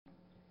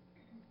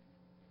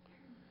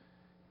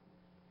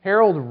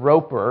Harold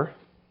Roper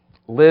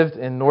lived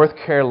in North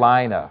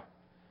Carolina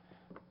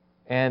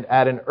and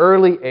at an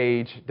early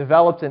age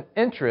developed an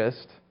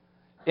interest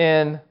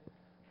in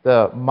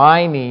the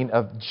mining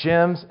of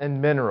gems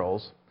and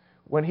minerals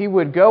when he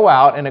would go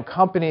out and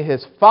accompany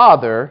his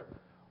father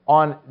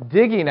on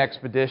digging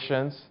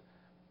expeditions.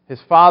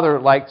 His father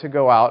liked to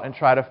go out and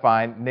try to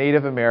find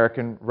Native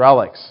American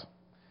relics.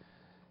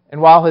 And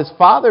while his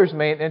father's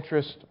main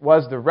interest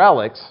was the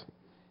relics,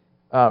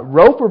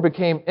 Roper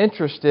became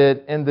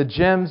interested in the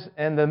gems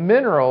and the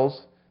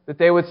minerals that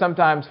they would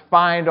sometimes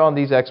find on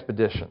these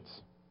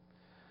expeditions.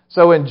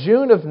 So in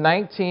June of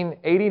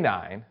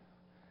 1989,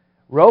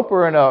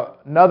 Roper and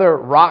another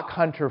rock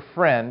hunter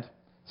friend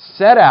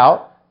set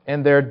out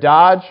in their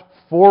Dodge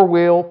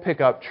four-wheel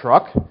pickup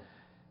truck,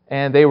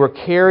 and they were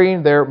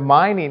carrying their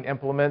mining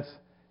implements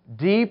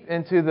deep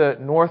into the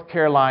North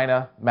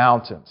Carolina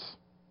mountains.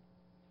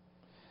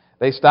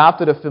 They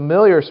stopped at a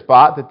familiar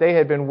spot that they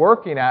had been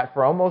working at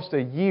for almost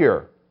a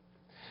year.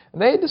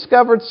 And they had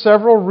discovered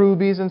several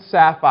rubies and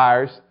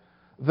sapphires,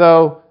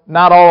 though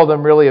not all of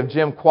them really of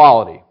gem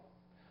quality.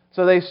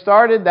 So they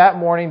started that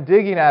morning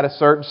digging at a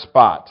certain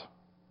spot.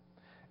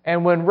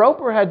 And when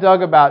Roper had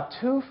dug about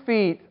 2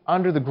 feet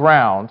under the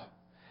ground,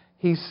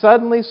 he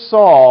suddenly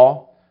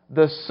saw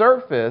the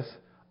surface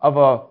of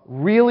a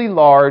really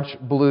large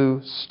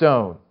blue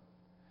stone.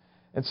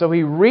 And so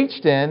he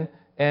reached in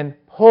and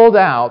pulled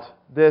out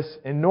this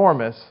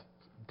enormous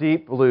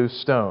deep blue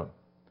stone.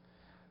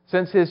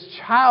 Since his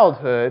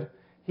childhood,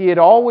 he had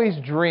always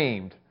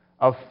dreamed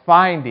of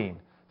finding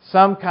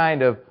some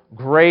kind of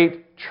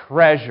great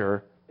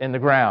treasure in the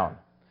ground.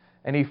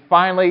 And he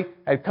finally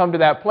had come to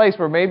that place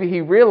where maybe he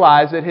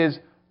realized that his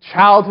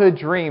childhood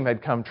dream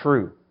had come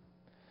true.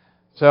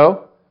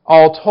 So,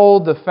 all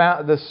told,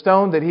 the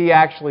stone that he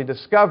actually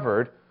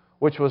discovered,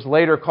 which was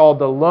later called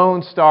the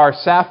Lone Star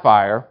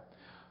Sapphire,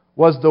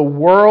 was the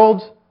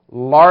world's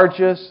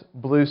largest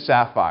blue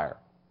sapphire.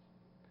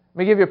 Let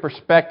me give you a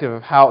perspective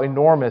of how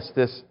enormous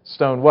this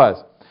stone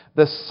was.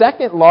 The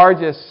second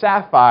largest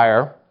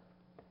sapphire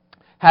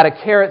had a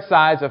carat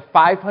size of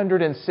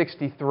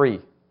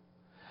 563.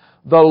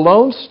 The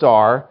Lone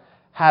Star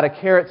had a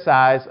carat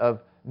size of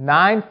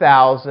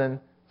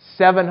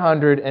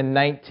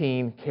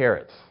 9,719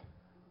 carats.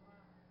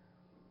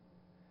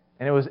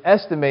 And it was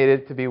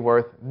estimated to be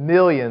worth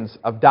millions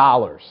of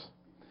dollars.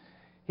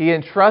 He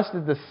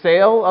entrusted the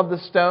sale of the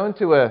stone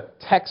to a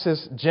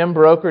Texas gem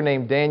broker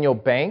named Daniel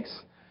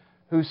Banks,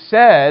 who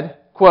said,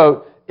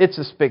 quote, "It's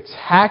a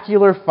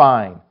spectacular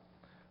find,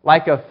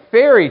 like a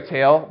fairy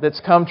tale that's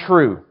come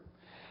true.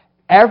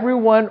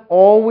 Everyone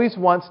always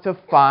wants to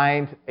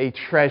find a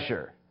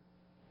treasure.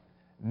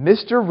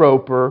 Mr.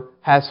 Roper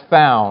has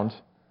found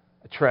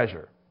a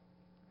treasure."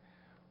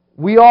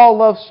 We all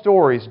love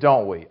stories,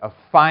 don't we, of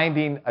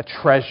finding a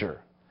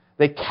treasure.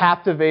 They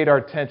captivate our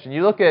attention.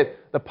 You look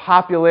at the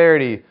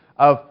popularity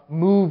of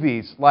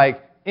movies like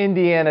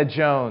Indiana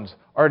Jones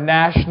or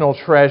National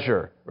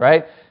Treasure,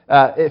 right?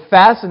 It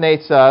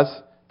fascinates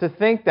us to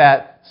think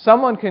that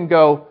someone can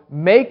go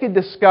make a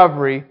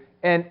discovery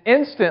and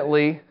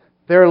instantly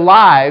their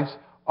lives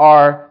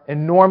are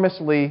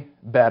enormously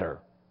better.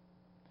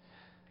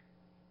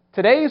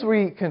 Today, as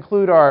we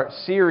conclude our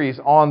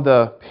series on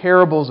the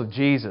parables of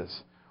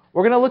Jesus,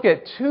 we're going to look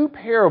at 2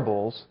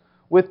 parables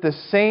with the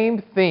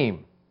same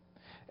theme.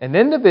 An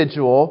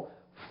individual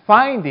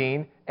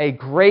finding a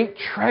great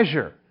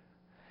treasure.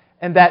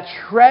 And that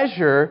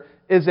treasure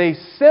is a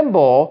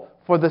symbol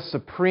for the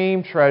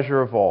supreme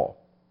treasure of all,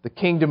 the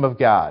kingdom of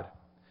God.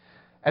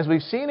 As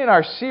we've seen in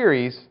our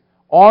series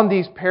on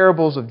these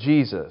parables of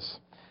Jesus,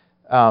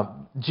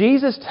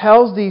 Jesus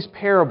tells these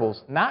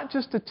parables not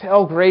just to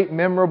tell great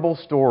memorable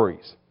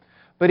stories,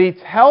 but He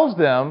tells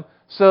them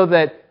so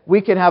that we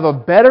can have a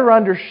better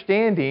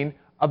understanding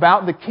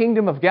about the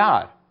kingdom of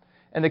God.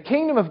 And the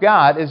kingdom of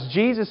God is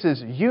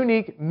Jesus'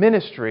 unique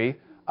ministry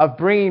of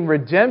bringing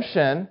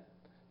redemption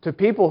to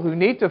people who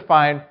need to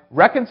find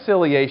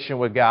reconciliation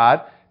with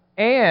God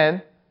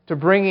and to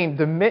bringing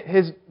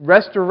His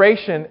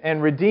restoration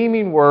and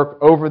redeeming work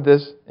over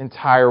this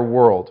entire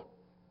world.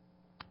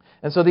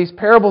 And so these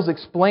parables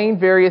explain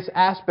various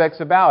aspects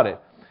about it.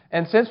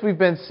 And since we've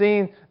been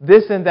seeing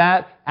this and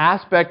that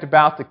aspect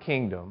about the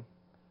kingdom,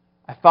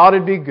 I thought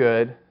it'd be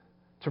good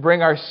to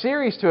bring our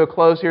series to a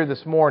close here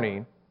this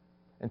morning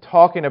and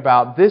talking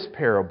about this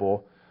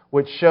parable,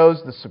 which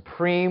shows the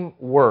supreme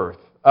worth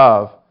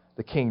of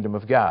the kingdom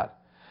of God.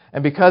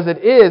 And because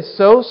it is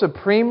so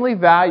supremely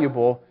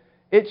valuable,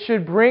 it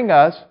should bring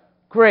us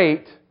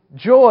great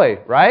joy,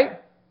 right?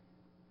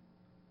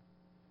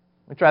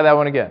 Let me try that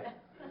one again.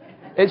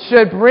 It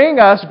should bring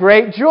us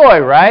great joy,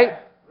 right?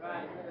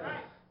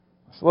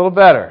 It's a little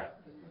better.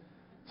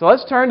 So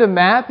let's turn to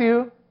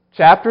Matthew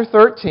chapter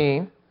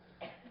 13,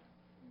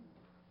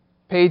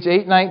 page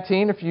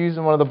 819, if you're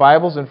using one of the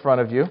Bibles in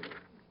front of you,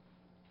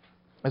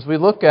 as we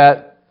look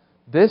at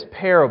this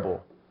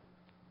parable,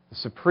 the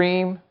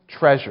supreme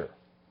treasure.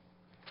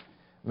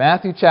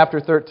 Matthew chapter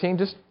 13,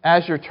 just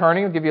as you're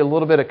turning, I'll give you a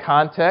little bit of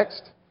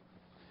context.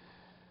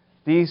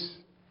 These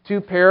two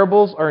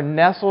parables are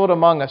nestled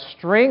among a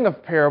string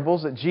of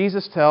parables that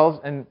Jesus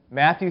tells in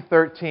Matthew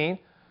 13.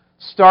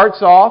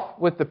 Starts off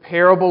with the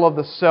parable of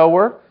the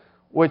sower,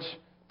 which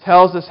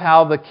tells us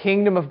how the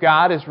kingdom of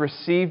God is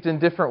received in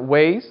different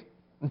ways.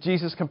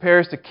 Jesus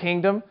compares the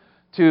kingdom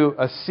to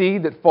a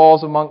seed that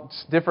falls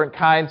amongst different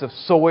kinds of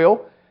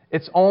soil.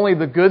 It's only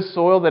the good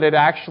soil that it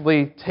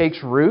actually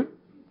takes root.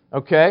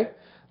 Okay?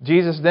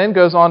 Jesus then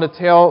goes on to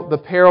tell the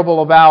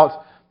parable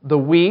about the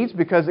weeds,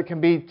 because it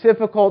can be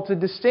difficult to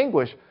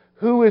distinguish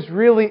who is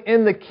really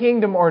in the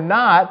kingdom or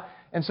not.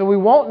 And so we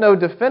won't know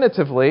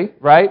definitively,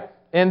 right?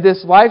 In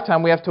this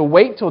lifetime, we have to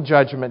wait till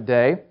Judgment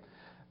Day.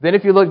 Then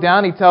if you look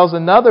down, he tells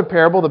another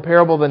parable, the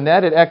parable of the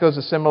net. It echoes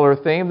a similar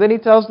theme. Then he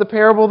tells the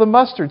parable of the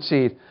mustard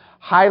seed,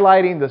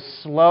 highlighting the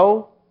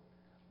slow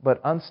but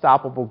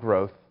unstoppable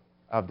growth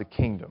of the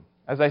kingdom.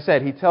 As I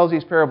said, he tells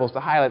these parables to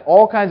highlight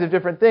all kinds of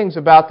different things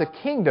about the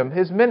kingdom,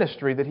 his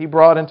ministry that he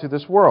brought into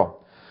this world.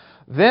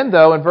 Then,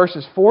 though, in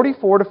verses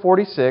 44 to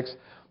 46,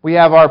 we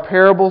have our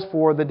parables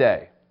for the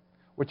day,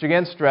 which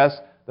again stress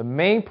the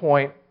main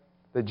point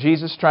that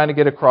Jesus is trying to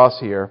get across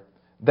here.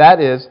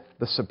 That is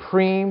the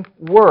supreme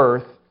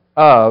worth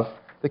of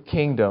the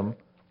kingdom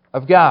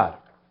of God.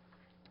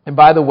 And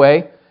by the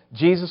way,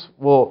 Jesus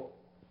will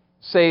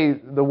say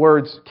the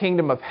words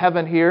kingdom of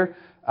heaven here.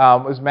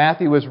 As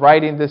Matthew was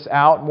writing this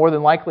out, more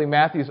than likely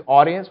Matthew's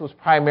audience was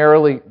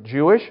primarily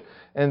Jewish,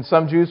 and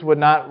some Jews would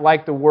not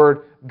like the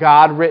word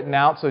God written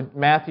out, so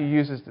Matthew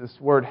uses this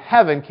word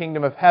heaven,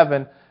 kingdom of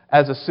heaven,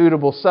 as a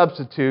suitable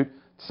substitute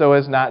so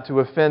as not to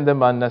offend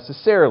them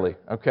unnecessarily.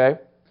 Okay?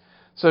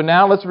 So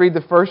now let's read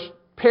the first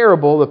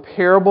parable, the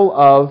parable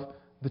of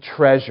the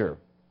treasure.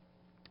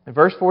 In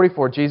verse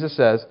 44, Jesus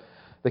says,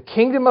 "The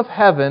kingdom of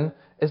heaven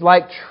is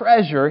like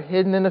treasure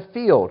hidden in a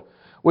field,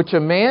 which a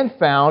man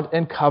found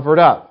and covered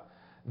up.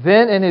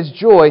 Then in his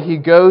joy he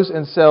goes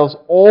and sells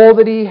all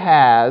that he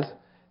has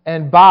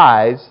and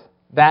buys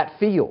that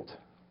field."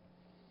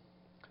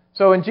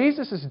 So in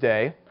Jesus'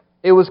 day,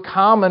 it was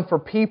common for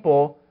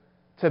people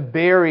to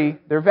bury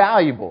their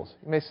valuables.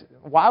 You may say,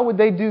 why would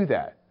they do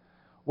that?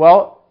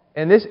 Well,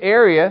 in this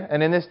area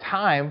and in this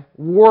time,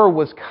 war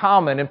was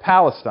common in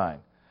Palestine.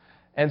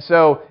 And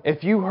so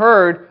if you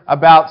heard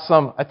about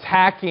some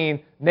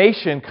attacking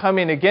nation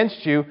coming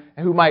against you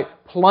who might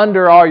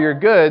plunder all your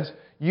goods,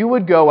 you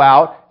would go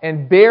out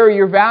and bury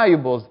your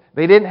valuables.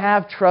 They didn't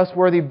have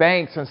trustworthy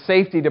banks and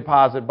safety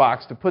deposit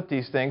box to put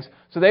these things.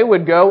 So they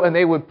would go and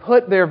they would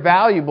put their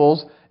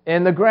valuables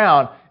in the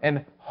ground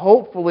and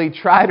hopefully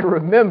try to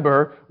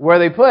remember where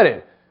they put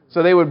it.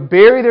 So they would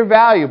bury their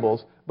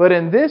valuables. But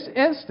in this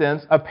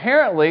instance,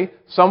 apparently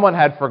someone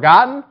had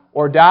forgotten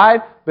or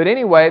died. But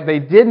anyway, they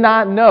did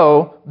not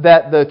know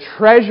that the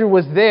treasure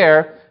was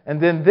there.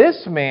 And then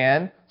this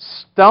man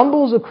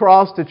stumbles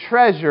across the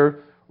treasure,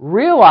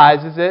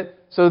 realizes it.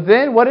 So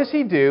then what does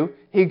he do?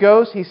 He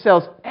goes, he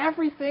sells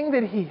everything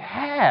that he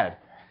had.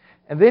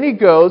 And then he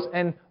goes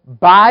and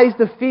buys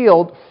the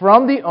field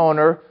from the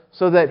owner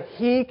so that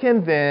he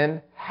can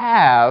then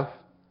have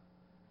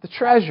the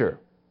treasure.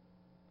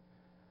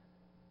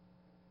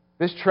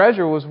 This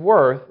treasure was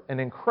worth an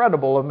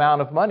incredible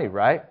amount of money,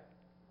 right?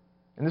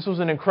 And this was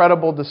an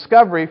incredible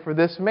discovery for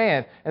this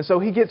man. And so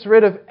he gets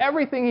rid of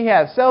everything he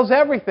has, sells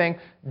everything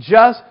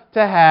just to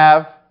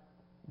have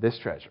this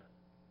treasure.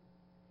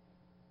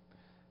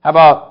 How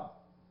about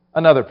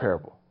another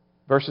parable?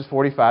 Verses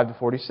 45 to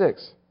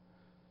 46.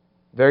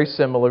 Very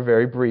similar,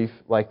 very brief,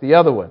 like the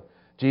other one.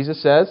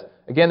 Jesus says,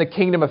 again, the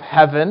kingdom of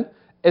heaven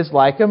is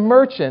like a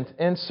merchant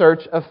in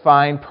search of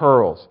fine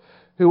pearls,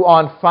 who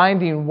on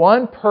finding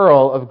one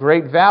pearl of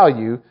great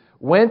value,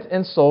 went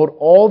and sold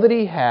all that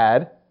he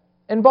had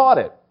and bought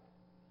it.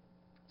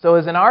 So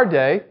as in our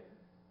day,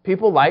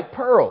 people like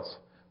pearls.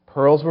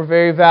 Pearls were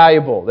very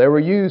valuable. They were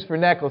used for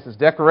necklaces,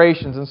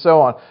 decorations, and so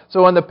on.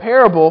 So in the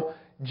parable,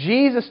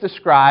 Jesus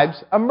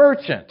describes a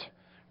merchant,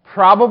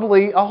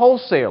 probably a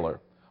wholesaler.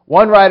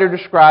 One writer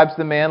describes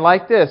the man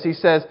like this. He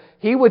says,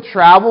 he would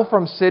travel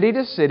from city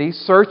to city,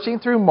 searching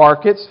through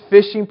markets,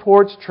 fishing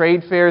ports,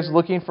 trade fairs,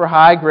 looking for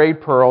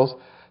high-grade pearls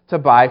to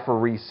buy for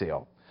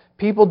resale.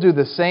 People do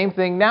the same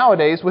thing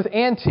nowadays with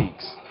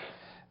antiques.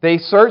 They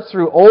search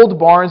through old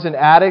barns and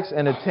attics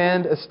and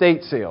attend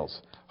estate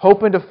sales,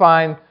 hoping to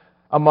find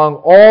among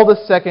all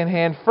the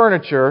secondhand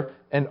furniture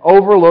an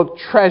overlooked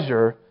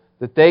treasure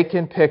that they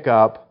can pick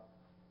up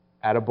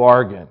at a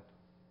bargain.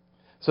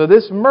 So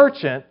this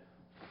merchant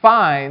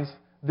finds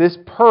this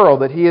pearl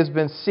that he has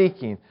been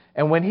seeking.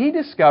 And when he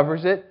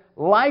discovers it,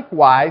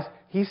 likewise,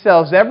 he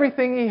sells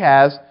everything he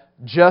has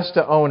just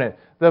to own it.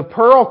 The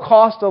pearl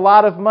cost a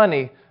lot of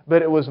money,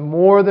 but it was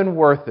more than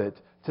worth it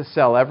to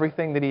sell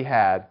everything that he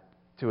had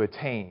to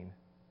attain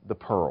the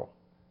pearl.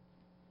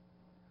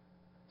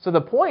 So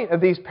the point of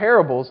these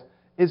parables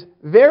is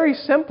very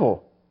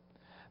simple.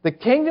 The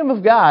kingdom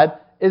of God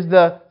is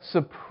the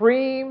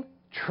supreme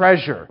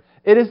treasure.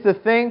 It is the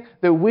thing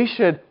that we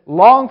should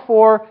long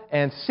for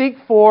and seek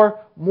for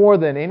more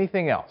than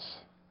anything else.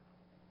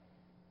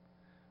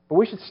 But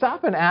we should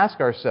stop and ask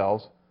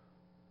ourselves,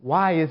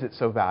 why is it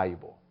so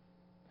valuable?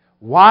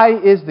 Why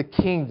is the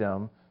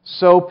kingdom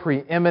so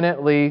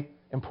preeminently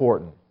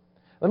important?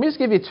 Let me just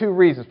give you 2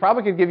 reasons.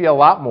 Probably could give you a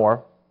lot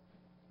more,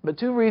 but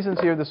 2 reasons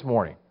here this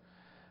morning.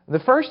 The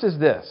first is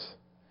this.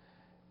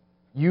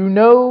 You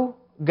know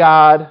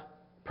God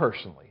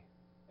personally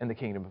in the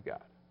kingdom of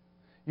God.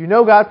 You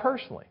know God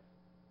personally.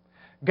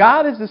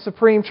 God is the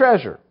supreme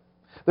treasure.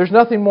 There's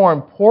nothing more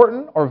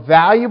important or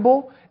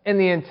valuable in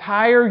the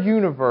entire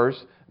universe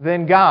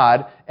than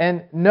God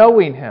and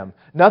knowing Him.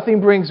 Nothing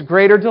brings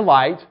greater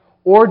delight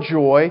or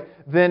joy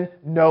than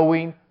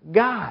knowing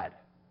God.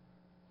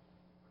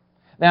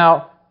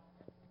 Now,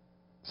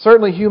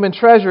 certainly human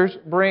treasures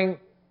bring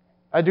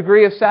a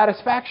degree of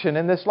satisfaction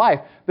in this life.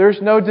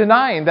 There's no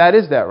denying that,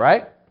 is that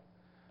right?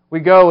 We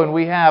go and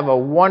we have a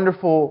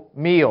wonderful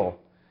meal,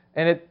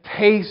 and it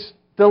tastes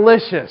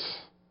delicious.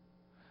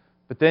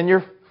 But then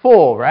you're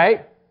full,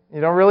 right? You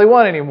don't really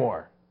want any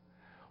more.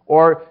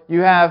 Or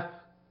you have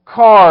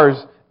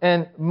cars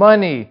and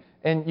money,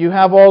 and you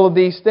have all of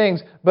these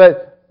things,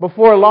 but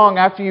before long,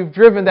 after you've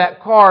driven that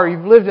car,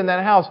 you've lived in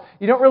that house,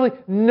 you don't really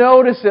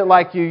notice it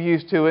like you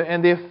used to,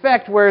 and the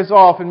effect wears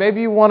off, and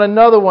maybe you want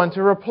another one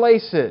to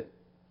replace it.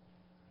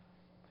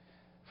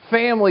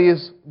 Family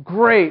is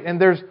great,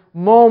 and there's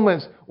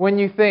moments when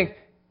you think,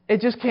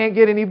 it just can't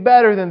get any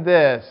better than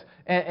this.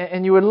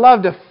 And you would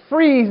love to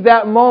freeze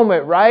that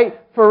moment, right?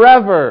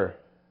 Forever.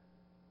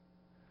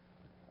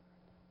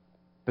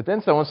 But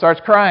then someone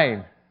starts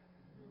crying.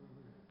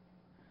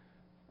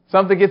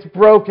 Something gets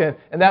broken,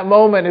 and that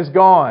moment is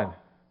gone.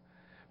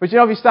 But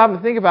if you stop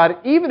and think about it,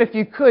 even if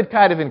you could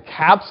kind of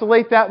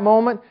encapsulate that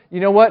moment, you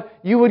know what?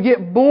 You would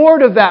get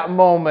bored of that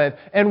moment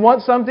and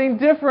want something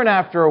different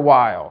after a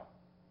while.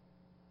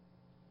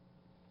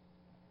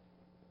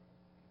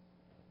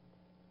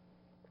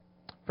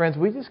 Friends,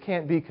 we just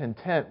can't be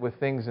content with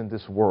things in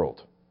this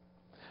world,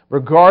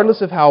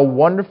 regardless of how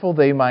wonderful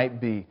they might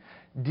be.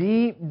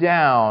 Deep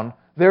down,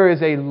 there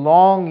is a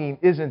longing,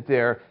 isn't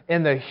there,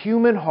 in the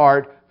human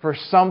heart for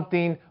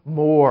something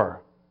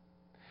more.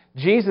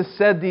 Jesus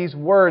said these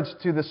words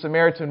to the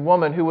Samaritan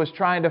woman who was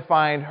trying to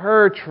find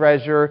her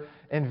treasure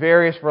in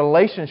various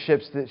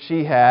relationships that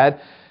she had.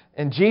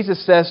 And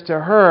Jesus says to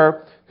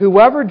her,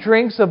 "Whoever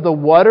drinks of the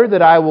water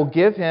that I will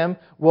give him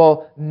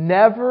will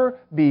never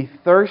be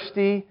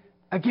thirsty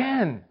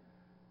again."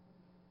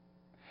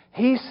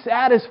 He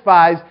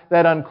satisfies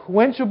that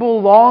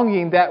unquenchable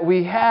longing that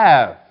we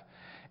have.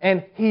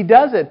 And He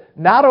does it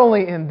not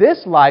only in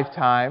this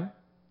lifetime,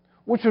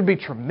 which would be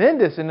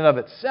tremendous in and of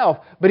itself,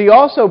 but He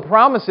also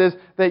promises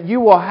that you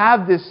will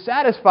have this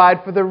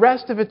satisfied for the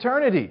rest of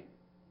eternity.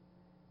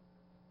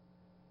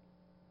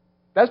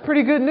 That's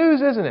pretty good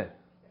news, isn't it?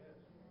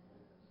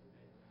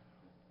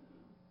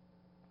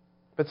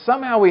 But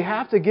somehow we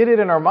have to get it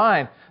in our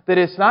mind that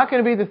it's not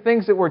going to be the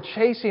things that we're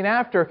chasing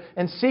after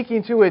and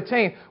seeking to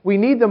attain. We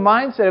need the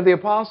mindset of the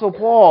Apostle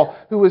Paul,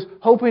 who was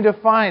hoping to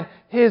find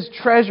his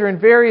treasure in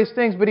various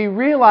things, but he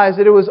realized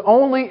that it was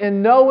only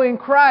in knowing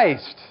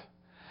Christ.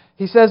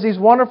 He says these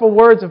wonderful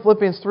words in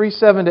Philippians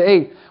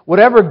 3:7-8.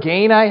 "Whatever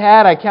gain I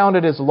had, I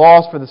counted as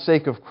loss for the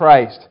sake of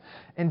Christ.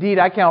 Indeed,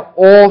 I count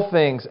all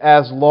things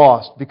as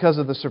lost because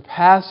of the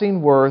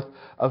surpassing worth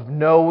of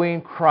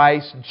knowing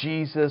Christ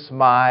Jesus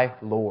my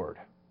Lord."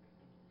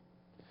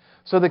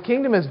 So the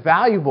kingdom is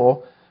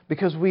valuable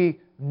because we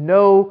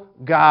know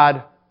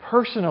God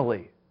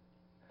personally.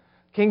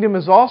 Kingdom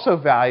is also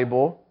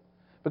valuable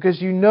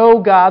because you know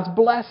God's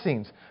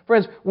blessings.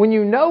 Friends, when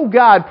you know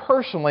God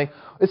personally,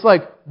 it's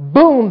like,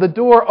 boom, the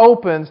door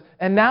opens,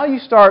 and now you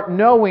start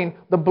knowing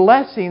the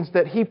blessings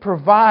that He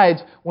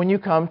provides when you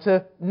come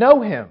to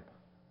know Him.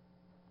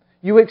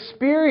 You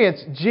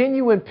experience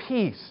genuine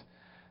peace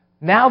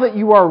now that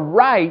you are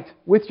right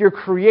with your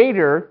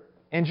Creator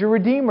and your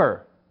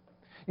Redeemer.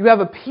 You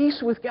have a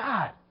peace with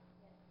God.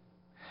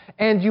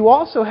 And you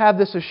also have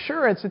this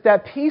assurance that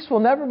that peace will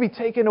never be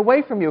taken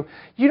away from you.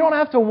 You don't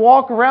have to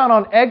walk around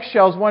on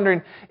eggshells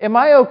wondering, am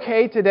I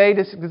okay today?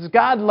 Does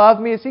God love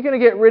me? Is He going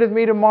to get rid of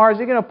me tomorrow? Is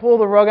He going to pull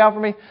the rug out for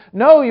me?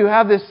 No, you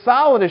have this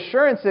solid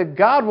assurance that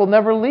God will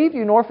never leave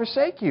you nor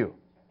forsake you.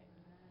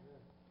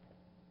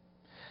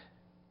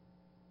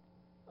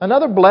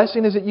 Another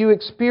blessing is that you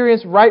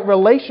experience right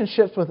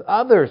relationships with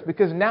others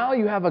because now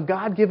you have a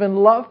God-given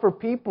love for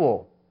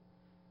people.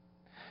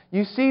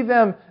 You see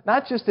them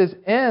not just as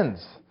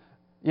ends,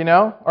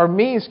 or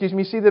means,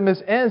 you see them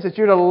as ends, that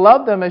you're to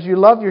love them as you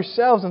love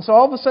yourselves. And so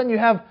all of a sudden you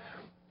have,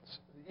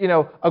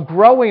 a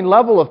growing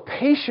level of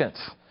patience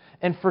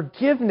and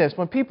forgiveness.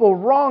 When people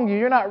wrong you,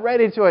 you're not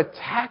ready to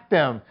attack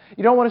them.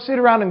 You don't want to sit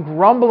around and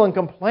grumble and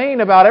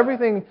complain about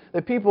everything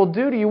that people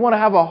do to you. You want to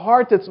have a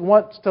heart that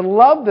wants to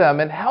love them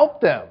and help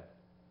them.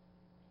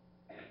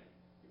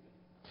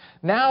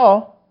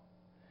 Now,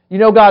 you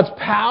know God's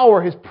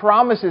power, His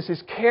promises,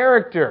 His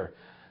character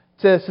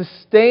to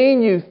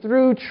sustain you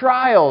through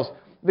trials.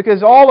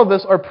 Because all of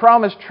us are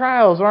promised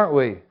trials, aren't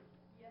we?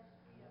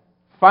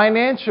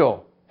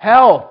 Financial,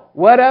 health,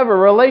 whatever,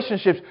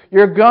 relationships.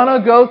 You're going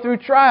to go through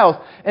trials.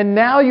 And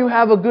now you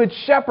have a good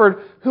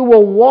shepherd who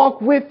will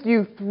walk with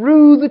you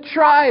through the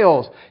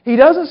trials. He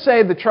doesn't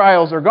say the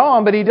trials are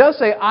gone, but He does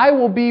say, I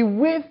will be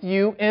with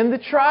you in the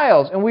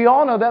trials. And we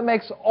all know that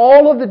makes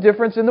all of the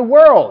difference in the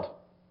world.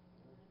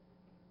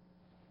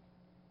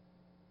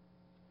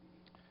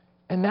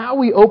 And now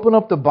we open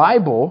up the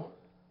Bible,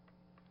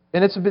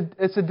 and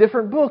it's a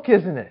different book,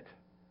 isn't it?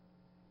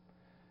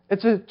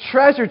 It's a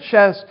treasure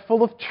chest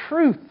full of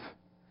truth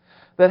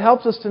that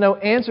helps us to know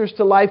answers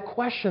to life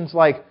questions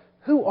like,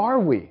 who are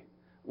we?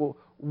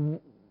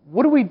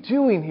 What are we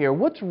doing here?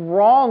 What's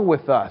wrong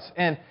with us?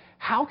 And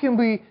how can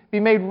we be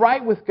made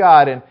right with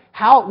God? And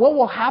what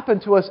will happen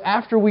to us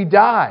after we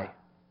die?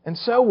 And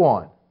so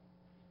on.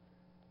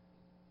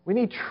 We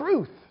need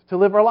truth to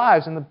live our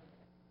lives, and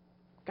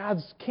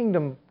God's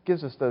kingdom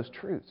gives us those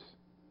truths.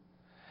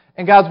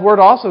 And God's Word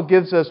also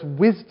gives us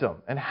wisdom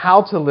and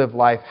how to live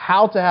life,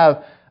 how to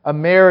have a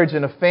marriage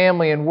and a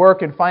family and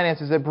work and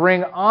finances that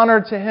bring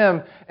honor to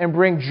Him and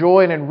bring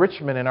joy and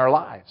enrichment in our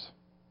lives.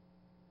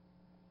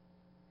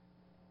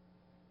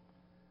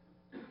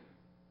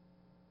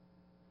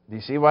 Do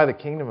you see why the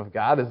kingdom of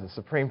God is the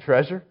supreme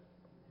treasure?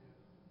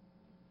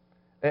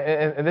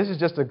 And this is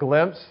just a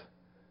glimpse.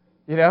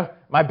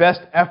 My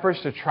best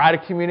efforts to try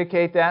to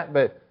communicate that,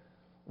 but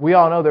we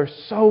all know there's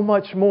so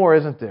much more,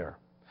 isn't there?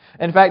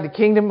 In fact, the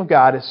kingdom of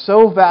God is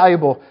so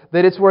valuable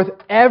that it's worth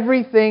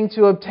everything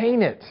to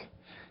obtain it.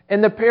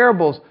 In the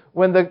parables,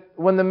 when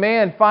the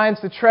man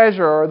finds the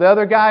treasure or the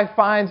other guy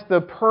finds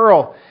the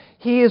pearl,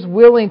 he is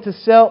willing to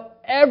sell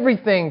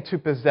everything to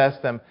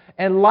possess them.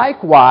 And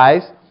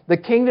likewise, the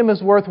kingdom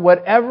is worth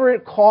whatever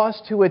it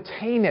costs to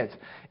attain it.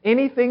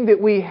 Anything that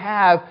we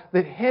have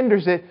that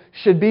hinders it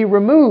should be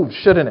removed,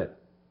 shouldn't it?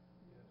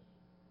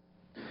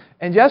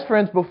 And yes,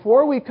 friends,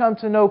 before we come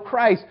to know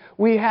Christ,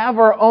 we have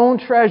our own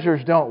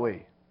treasures, don't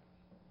we?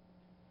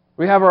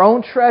 We have our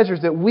own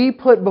treasures that we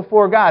put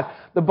before God.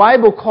 The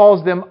Bible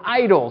calls them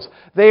idols.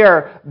 They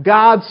are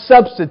God's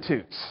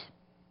substitutes.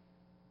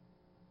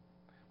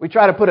 We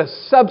try to put a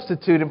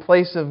substitute in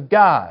place of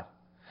God.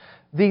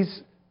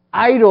 These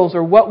idols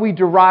are what we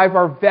derive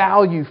our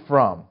value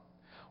from,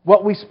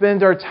 what we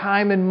spend our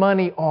time and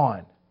money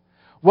on,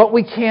 what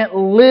we can't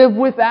live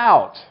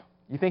without.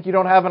 You think you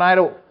don't have an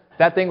idol?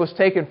 That thing was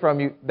taken from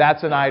you.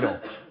 That's an idol.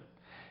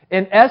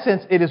 In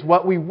essence, it is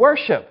what we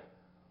worship.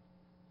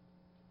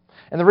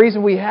 And the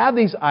reason we have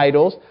these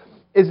idols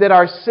is that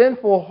our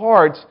sinful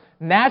hearts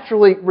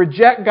naturally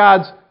reject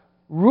God's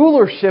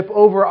rulership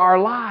over our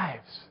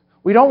lives.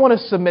 We don't want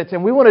to submit to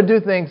Him. We want to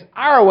do things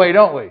our way,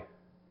 don't we?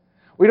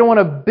 We don't want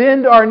to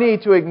bend our knee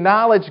to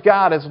acknowledge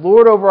God as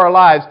Lord over our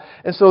lives.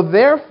 And so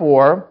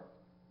therefore,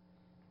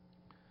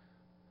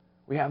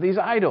 we have these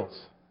idols.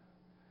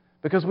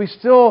 Because we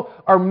still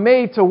are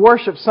made to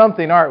worship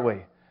something, aren't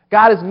we?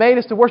 God has made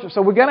us to worship.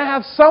 So we're going to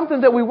have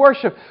something that we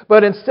worship.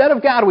 But instead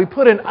of God, we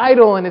put an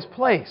idol in His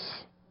place.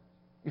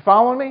 You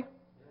following me?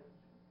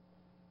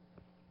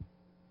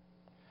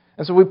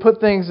 And so we put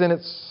things in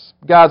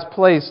God's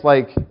place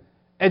like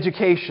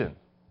education,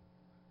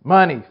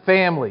 money,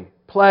 family,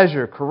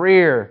 pleasure,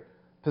 career,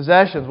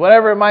 possessions,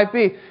 whatever it might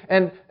be.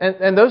 And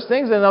those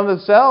things in and of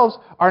themselves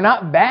are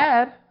not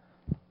bad,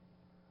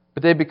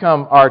 but they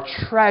become our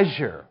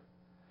treasure.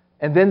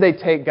 And then they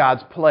take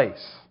God's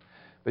place.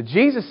 But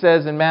Jesus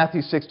says in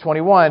Matthew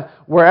 6:21,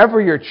 wherever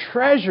your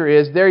treasure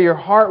is, there your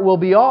heart will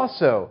be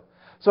also.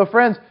 So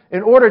friends,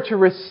 in order to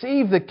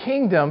receive the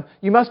kingdom,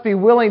 you must be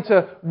willing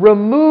to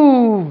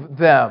remove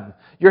them.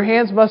 Your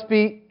hands must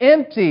be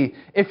empty.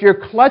 If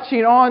you're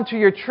clutching on to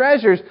your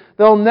treasures,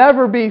 they'll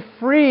never be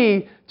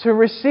free to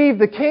receive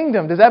the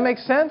kingdom. Does that make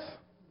sense?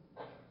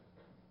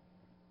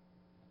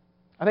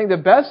 I think the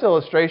best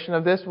illustration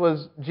of this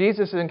was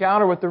Jesus'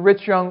 encounter with the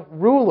rich young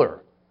ruler.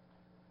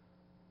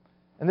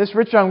 And this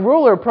rich young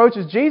ruler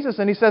approaches Jesus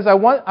and he says, I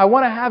want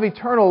to have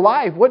eternal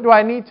life. What do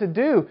I need to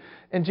do?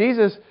 And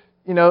Jesus,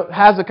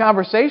 has a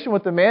conversation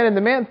with the man, and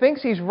the man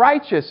thinks he's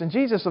righteous. And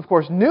Jesus, of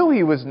course, knew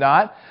he was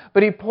not,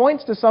 but he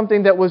points to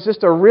something that was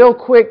just a real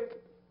quick,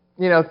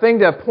 thing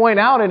to point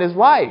out in his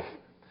life.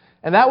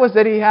 And that was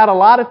that he had a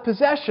lot of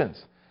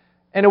possessions.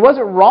 And it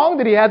wasn't wrong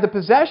that he had the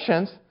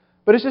possessions,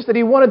 but it's just that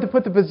he wanted to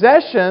put the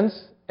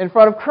possessions in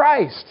front of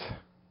Christ.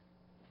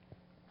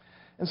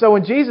 And so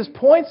when Jesus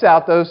points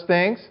out those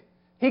things,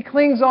 he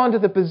clings on to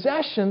the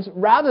possessions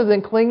rather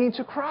than clinging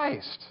to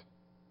Christ.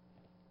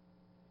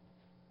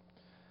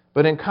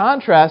 But in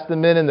contrast, the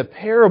men in the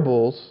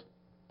parables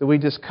that we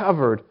just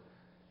covered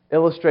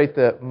illustrate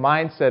the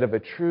mindset of a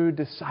true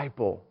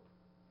disciple.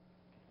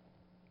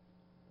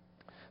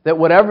 That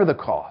whatever the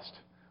cost,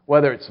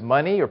 whether it's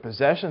money or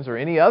possessions or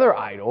any other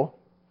idol,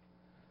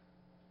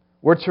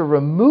 we're to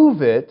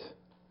remove it,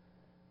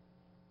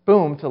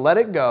 to let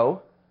it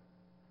go,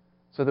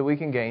 so that we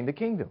can gain the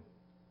kingdom.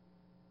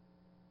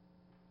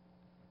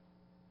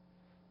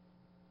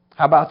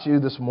 How about you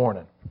this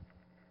morning?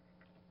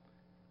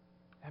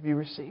 Have you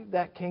received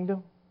that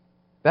kingdom?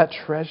 That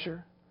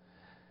treasure?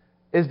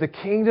 Is the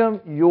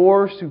kingdom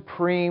your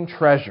supreme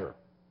treasure?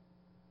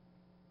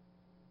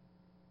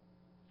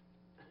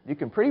 You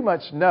can pretty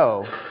much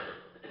know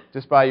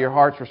just by your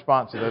heart's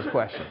response to those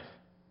questions.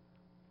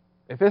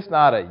 If it's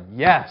not a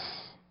yes,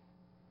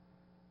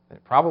 then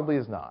it probably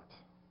is not.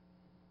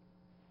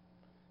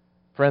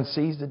 Friends,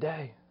 seize the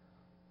day.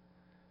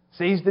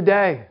 Seize the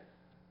day.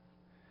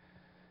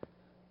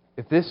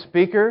 If this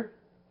speaker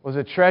was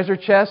a treasure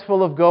chest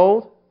full of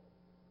gold,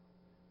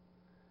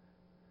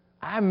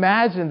 I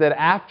imagine that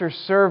after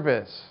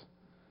service,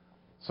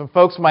 some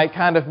folks might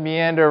kind of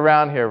meander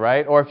around here,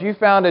 right? Or if you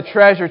found a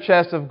treasure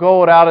chest of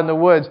gold out in the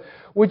woods,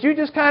 would you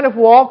just kind of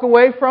walk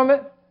away from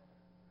it?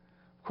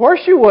 Of course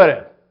you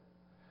wouldn't.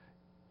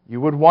 You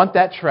would want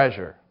that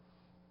treasure.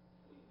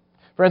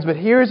 Friends, but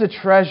here's a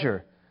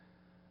treasure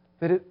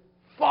that it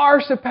far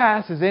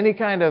surpasses any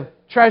kind of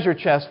treasure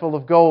chest full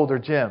of gold or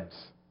gems.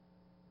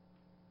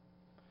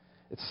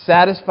 It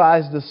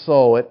satisfies the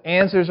soul. It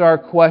answers our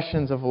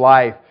questions of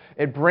life.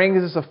 It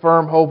brings us a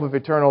firm hope of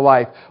eternal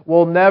life.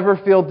 We'll never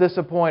feel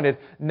disappointed,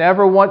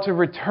 never want to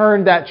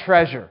return that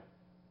treasure.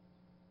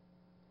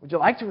 Would you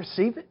like to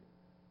receive it?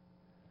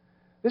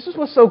 This is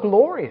what's so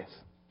glorious,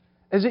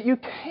 is that you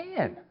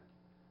can.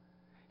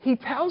 He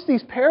tells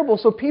these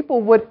parables so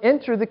people would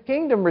enter the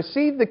kingdom,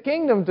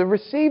 to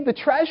receive the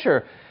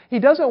treasure. He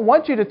doesn't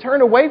want you to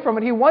turn away from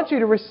it. He wants you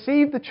to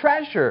receive the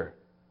treasure.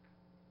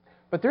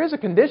 But there is a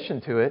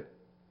condition to it.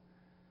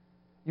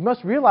 You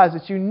must realize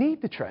that you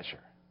need the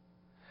treasure.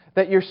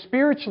 That you're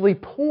spiritually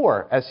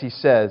poor, as he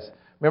says.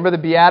 Remember the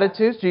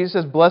Beatitudes? Jesus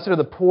says, "Blessed are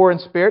the poor in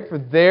spirit, for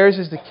theirs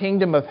is the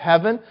kingdom of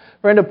heaven."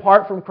 Friend,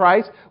 apart from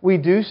Christ, we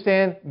do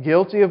stand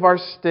guilty of our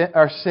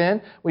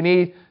sin. We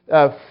need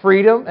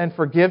freedom and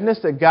forgiveness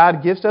that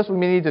God gives us. We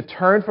need to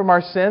turn from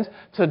our sins,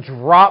 to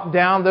drop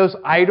down those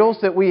idols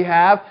that we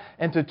have,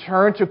 and to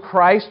turn to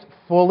Christ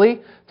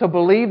fully, to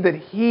believe that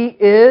He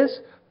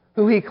is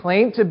who He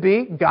claimed to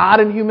be, God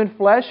in human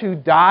flesh, who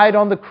died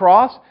on the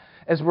cross,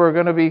 as we're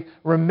going to be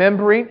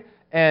remembering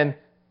and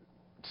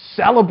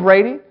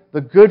celebrating the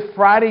Good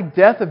Friday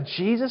death of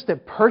Jesus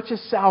that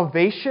purchased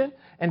salvation,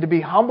 and to be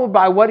humbled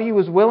by what He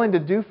was willing to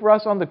do for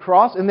us on the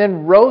cross, and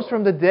then rose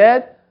from the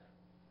dead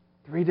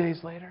 3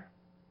 days later.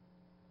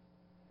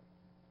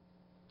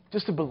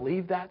 Just to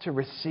believe that, to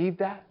receive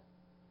that.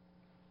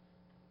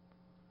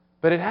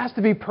 But it has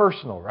to be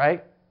personal,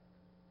 right?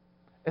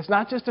 It's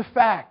not just a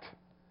fact.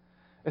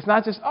 It's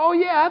not just, oh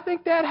yeah, I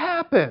think that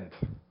happened.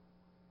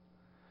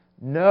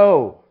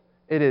 No,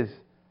 it is,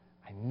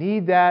 I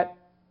need that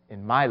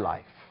in my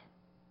life.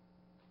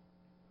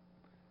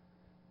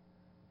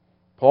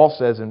 Paul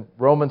says in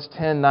Romans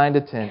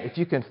 10:9-10, if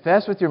you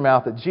confess with your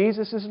mouth that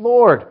Jesus is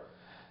Lord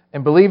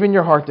and believe in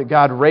your heart that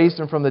God raised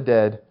Him from the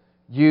dead,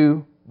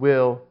 you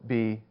will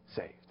be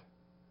saved.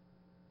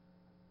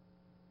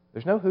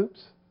 There's no hoops.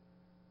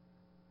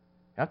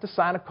 You don't have to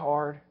sign a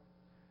card.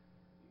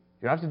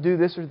 You don't have to do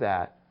this or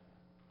that.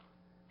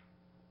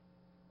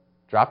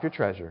 Drop your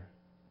treasure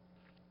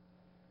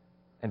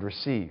and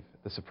receive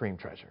the supreme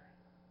treasure.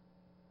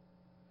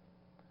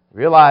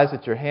 Realize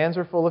that your hands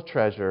are full of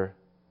treasure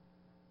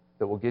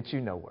that will get you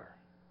nowhere,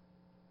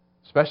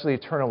 especially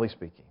eternally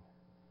speaking,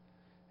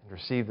 and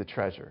receive the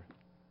treasure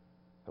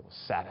that will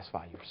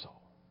satisfy your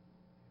soul.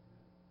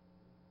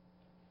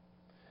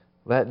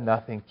 Let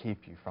nothing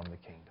keep you from the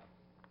kingdom.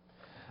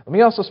 Let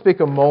me also speak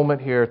a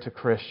moment here to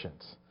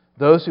Christians,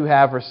 those who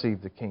have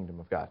received the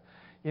kingdom of God.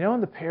 You know, in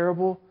the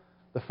parable,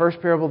 the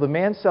first parable, the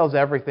man sells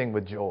everything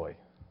with joy.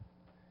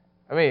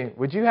 I mean,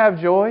 would you have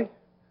joy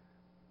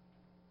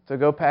to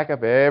go pack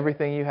up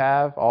everything you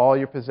have, all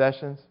your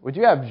possessions? Would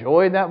you have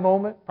joy in that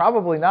moment?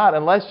 Probably not,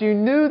 unless you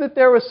knew that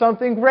there was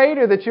something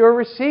greater that you were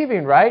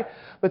receiving, right?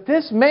 But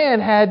this man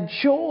had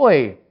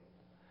joy.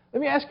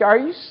 Let me ask you, are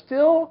you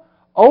still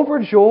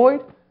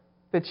overjoyed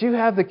that you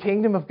have the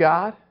kingdom of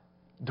God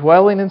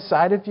dwelling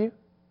inside of you?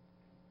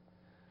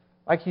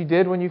 Like you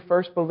did when you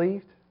first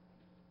believed?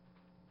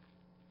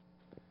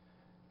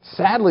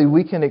 Sadly,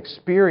 we can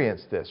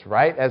experience this,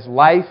 right? As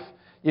life,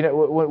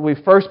 when we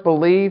first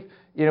believe,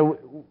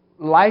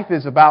 life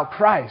is about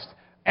Christ.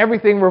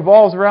 Everything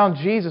revolves around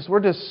Jesus.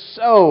 We're just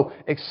so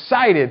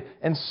excited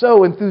and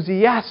so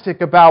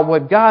enthusiastic about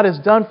what God has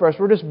done for us.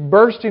 We're just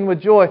bursting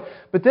with joy.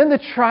 But then the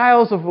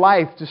trials of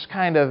life just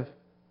kind of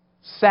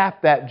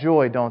sap that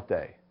joy, don't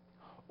they?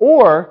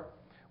 Or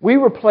we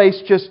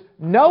replace just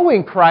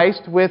knowing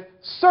Christ with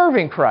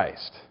serving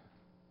Christ.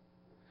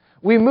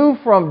 We move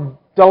from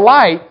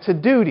delight to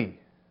duty.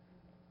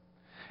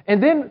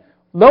 And then,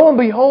 lo and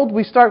behold,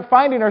 we start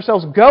finding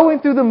ourselves going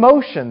through the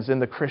motions in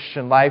the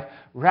Christian life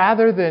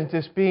rather than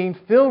just being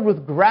filled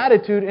with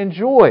gratitude and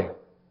joy.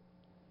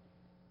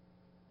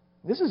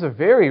 This is a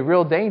very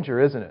real danger,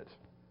 isn't it?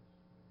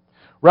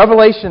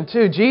 Revelation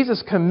 2,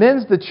 Jesus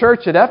commends the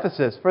church at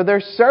Ephesus for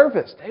their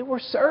service. They were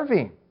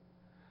serving.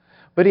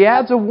 But He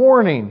adds a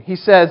warning. He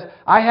says,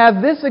 I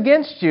have this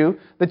against you,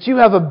 that you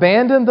have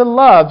abandoned the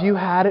love you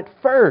had at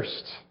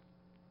first.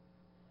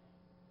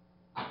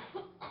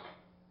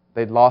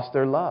 They'd lost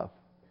their love.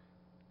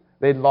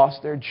 They'd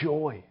lost their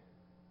joy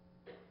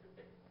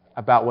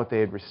about what they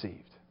had received.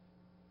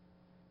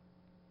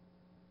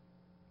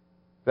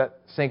 Is that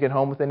sinking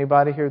home with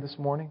anybody here this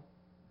morning?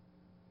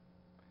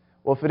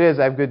 Well, if it is,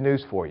 I have good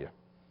news for you.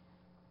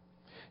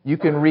 you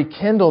can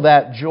rekindle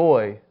that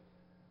joy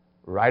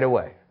right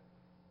away.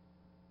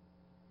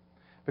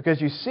 Because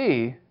you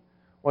see,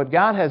 what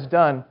God has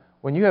done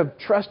when you have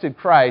trusted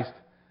Christ,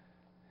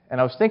 and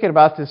I was thinking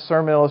about this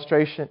sermon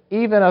illustration,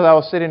 even as I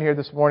was sitting here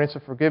this morning,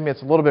 so forgive me,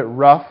 it's a little bit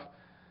rough,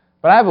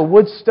 but I have a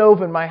wood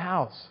stove in my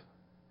house.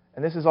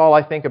 And this is all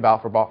I think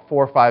about for about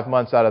 4 or 5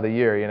 months out of the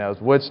year.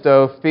 It's wood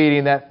stove,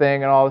 feeding that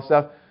thing and all this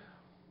stuff.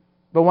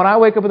 But when I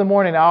wake up in the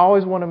morning, I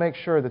always want to make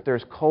sure that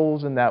there's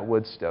coals in that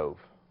wood stove.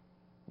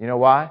 You know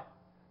why?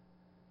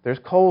 There's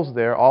coals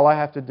there. All I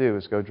have to do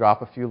is go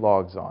drop a few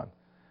logs on.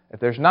 If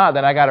there's not,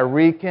 then I got to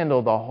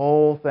rekindle the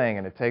whole thing,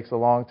 and it takes a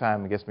long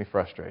time and gets me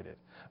frustrated.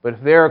 But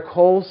if there are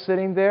coals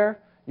sitting there,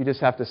 you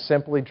just have to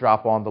simply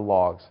drop on the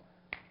logs.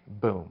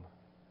 Boom.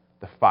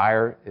 The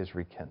fire is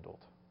rekindled.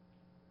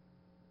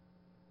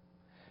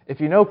 If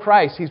you know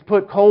Christ, He's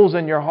put coals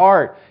in your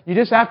heart. You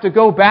just have to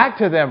go back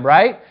to them,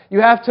 right? You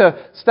have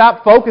to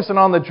stop focusing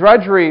on the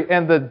drudgery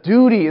and the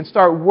duty and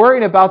start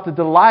worrying about the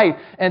delight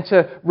and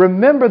to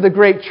remember the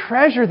great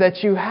treasure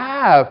that you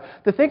have.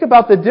 To think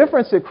about the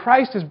difference that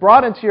Christ has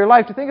brought into your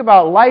life. To think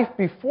about life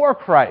before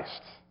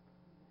Christ.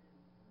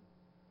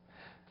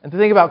 And to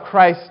think about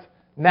Christ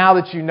now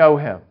that you know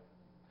Him.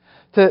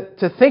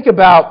 To think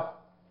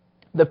about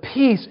the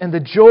peace and the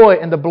joy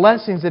and the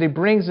blessings that He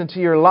brings into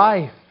your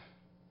life.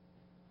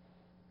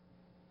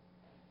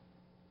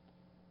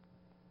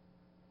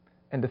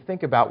 And to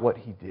think about what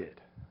He did.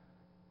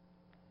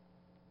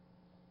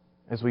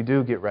 As we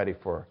do get ready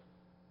for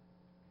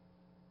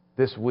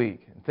this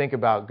week. And think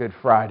about Good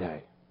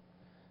Friday.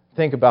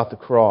 Think about the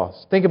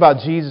cross. Think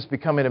about Jesus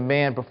becoming a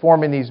man,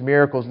 performing these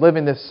miracles,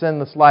 living this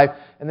sinless life,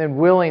 and then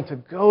willing to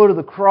go to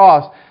the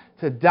cross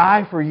to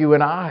die for you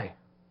and I.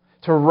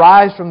 To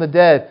rise from the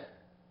dead.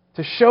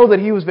 To show that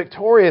He was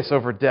victorious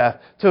over death.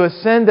 To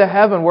ascend to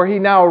heaven where He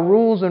now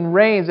rules and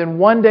reigns and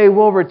one day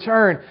will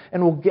return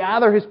and will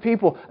gather His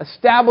people,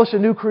 establish a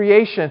new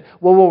creation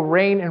where we'll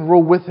reign and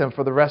rule with Him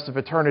for the rest of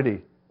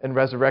eternity in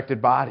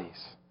resurrected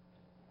bodies.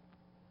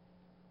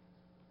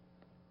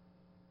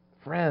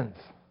 Friends,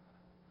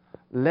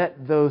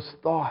 let those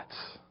thoughts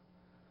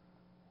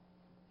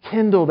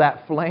kindle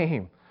that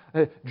flame.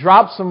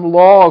 Drop some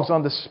logs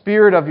on the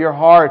spirit of your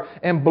heart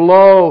and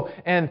blow.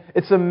 And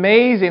it's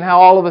amazing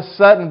how all of a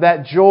sudden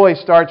that joy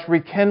starts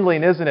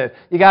rekindling, isn't it?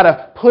 You got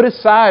to put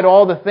aside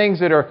all the things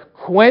that are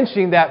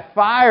quenching that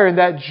fire and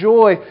that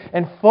joy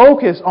and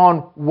focus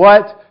on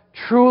what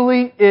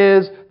truly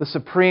is the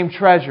supreme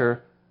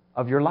treasure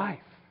of your life.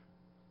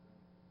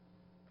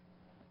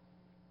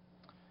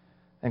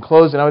 In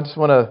closing, I just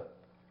want to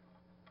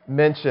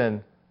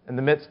mention, in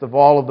the midst of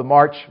all of the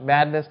March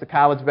Madness, the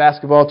college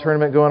basketball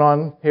tournament going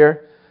on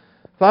here,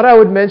 thought I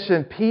would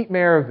mention Pete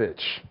Maravich,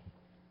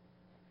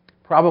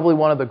 probably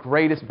one of the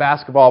greatest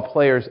basketball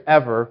players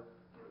ever,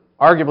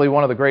 arguably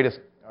one of the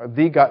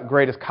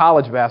greatest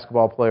college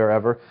basketball player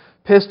ever.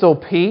 Pistol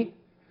Pete,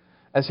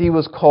 as he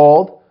was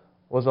called,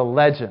 was a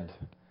legend.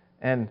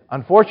 And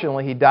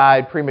unfortunately, he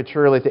died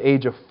prematurely at the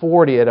age of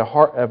 40 of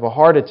a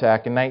heart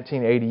attack in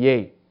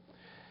 1988.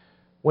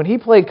 When he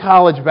played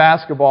college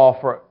basketball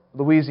for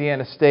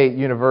Louisiana State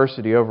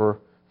University over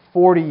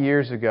 40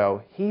 years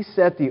ago, he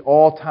set the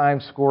all-time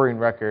scoring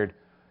record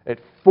at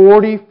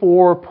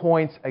 44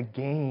 points a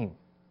game.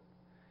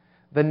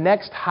 The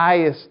next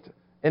highest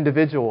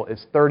individual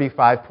is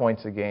 35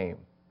 points a game.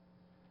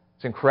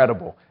 It's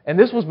incredible. And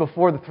this was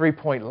before the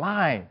three-point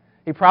line.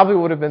 He probably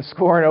would have been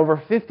scoring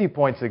over 50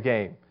 points a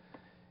game.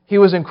 He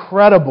was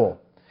incredible.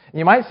 And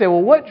you might say,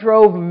 well, what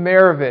drove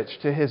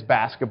Maravich to his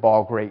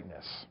basketball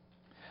greatness?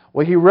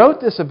 Well, he wrote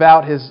this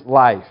about his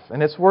life,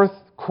 and it's worth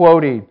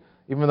quoting,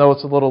 even though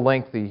it's a little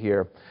lengthy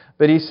here.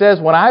 But he says,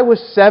 when I was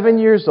 7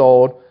 years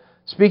old,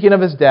 speaking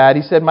of his dad,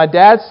 he said, my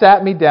dad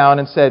sat me down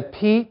and said,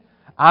 Pete,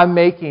 I'm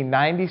making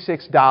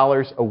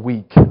 $96 a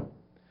week.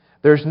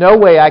 There's no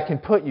way I can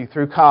put you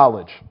through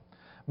college.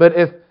 But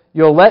if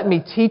you'll let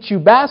me teach you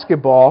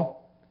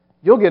basketball,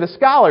 you'll get a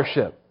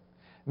scholarship.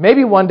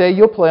 Maybe one day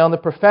you'll play on the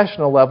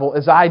professional level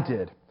as I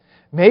did.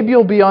 Maybe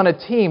you'll be on a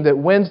team that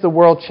wins the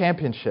world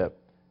championship.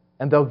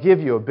 And they'll give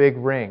you a big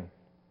ring.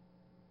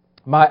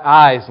 My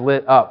eyes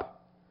lit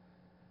up.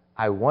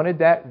 I wanted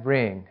that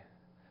ring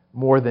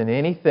more than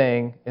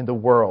anything in the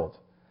world.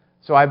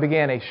 So I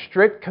began a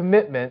strict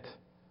commitment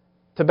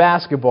to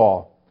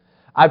basketball.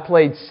 I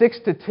played 6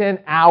 to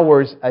 10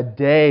 hours a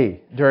day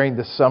during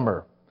the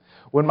summer.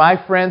 When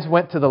my friends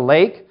went to the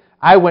lake,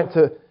 when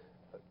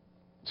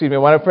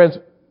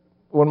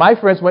my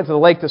friends went to the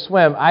lake to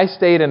swim, I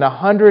stayed in a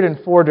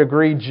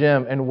 104-degree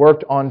gym and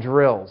worked on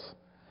drills.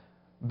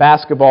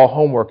 Basketball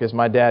homework, as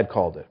my dad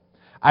called it.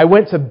 I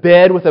went to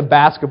bed with a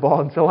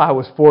basketball until I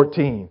was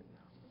 14.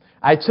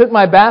 I took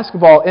my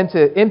basketball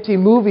into empty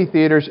movie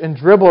theaters and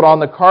dribbled on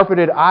the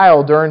carpeted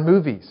aisle during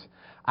movies.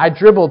 I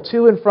dribbled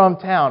to and from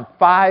town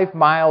 5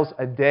 miles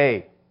a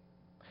day.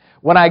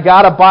 When I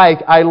got a bike,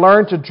 I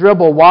learned to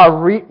dribble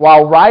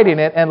while riding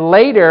it and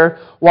later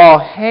while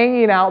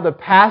hanging out the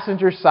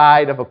passenger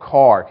side of a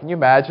car. Can you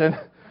imagine?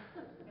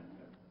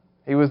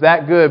 He was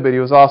that good, but he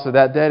was also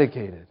that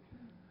dedicated.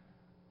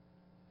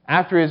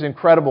 After his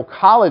incredible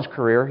college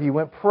career, he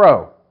went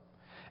pro,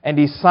 and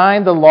he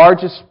signed the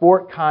largest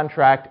sport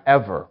contract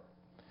ever.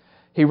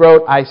 He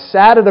wrote, "I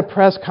sat at a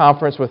press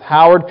conference with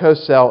Howard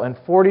Cosell and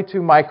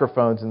 42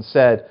 microphones and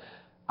said,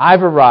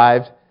 'I've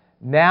arrived.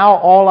 Now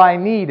all I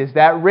need is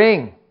that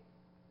ring.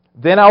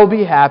 Then I will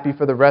be happy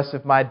for the rest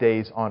of my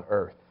days on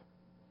earth.'"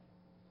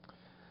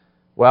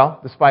 Well,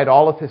 despite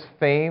all of his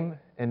fame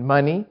and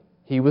money,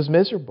 he was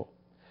miserable.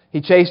 He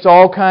chased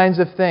all kinds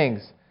of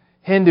things: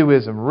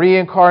 Hinduism,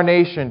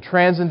 reincarnation,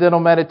 transcendental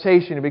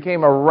meditation. He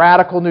became a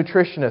radical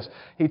nutritionist.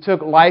 He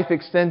took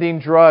life-extending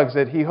drugs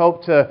that he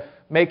hoped to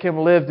make him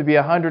live to be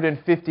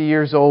 150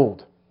 years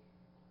old.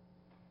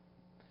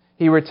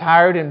 He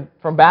retired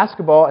from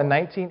basketball in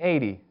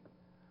 1980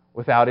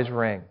 without his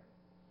ring.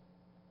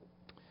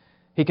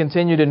 He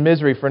continued in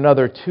misery for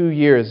another 2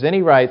 years. Then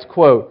he writes,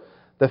 quote,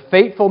 "The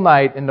fateful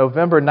night in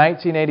November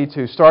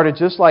 1982 started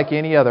just like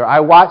any other. I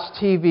watched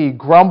TV,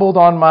 grumbled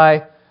in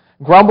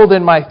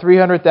my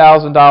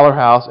 $300,000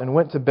 house, and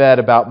went to bed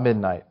about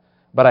midnight.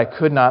 But I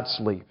could not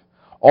sleep.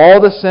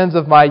 All the sins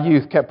of my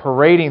youth kept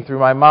parading through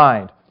my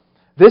mind.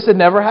 This had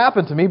never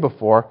happened to me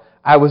before.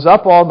 I was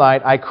up all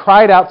night. I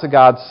cried out to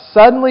God,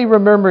 suddenly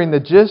remembering the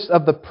gist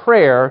of the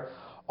prayer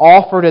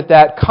offered at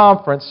that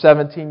conference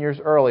 17 years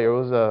earlier." It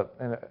was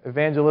an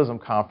evangelism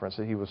conference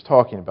that he was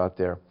talking about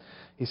there.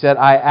 He said,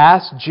 "I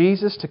asked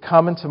Jesus to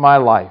come into my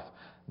life.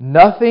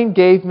 Nothing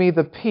gave me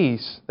the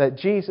peace that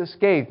Jesus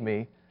gave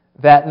me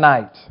that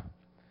night."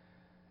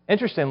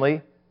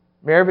 Interestingly,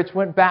 Maravich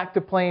went back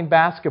to playing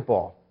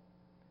basketball,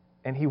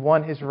 and he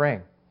won his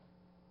ring.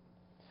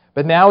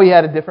 But now he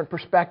had a different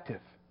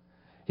perspective.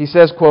 He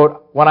says,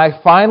 quote, "When I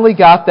finally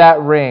got that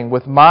ring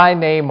with my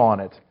name on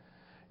it,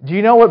 do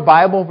you know what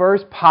Bible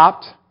verse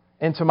popped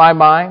into my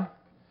mind?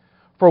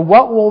 For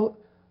what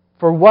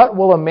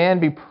will a man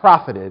be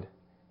profited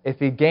if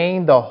he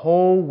gain the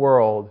whole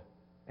world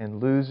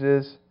and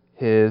loses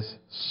his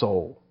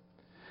soul?"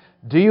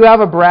 Do you have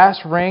a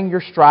brass ring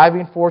you're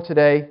striving for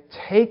today?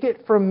 Take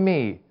it from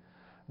me.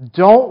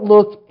 Don't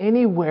look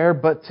anywhere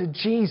but to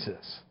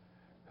Jesus,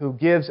 who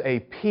gives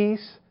a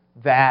peace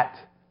that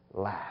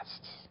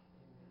lasts.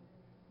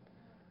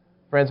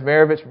 Friends,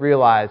 Maravich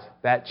realized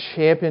that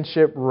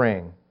championship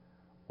ring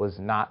was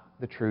not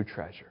the true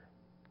treasure.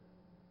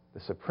 The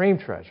supreme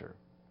treasure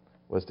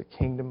was the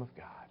kingdom of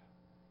God.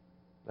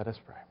 Let us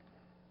pray.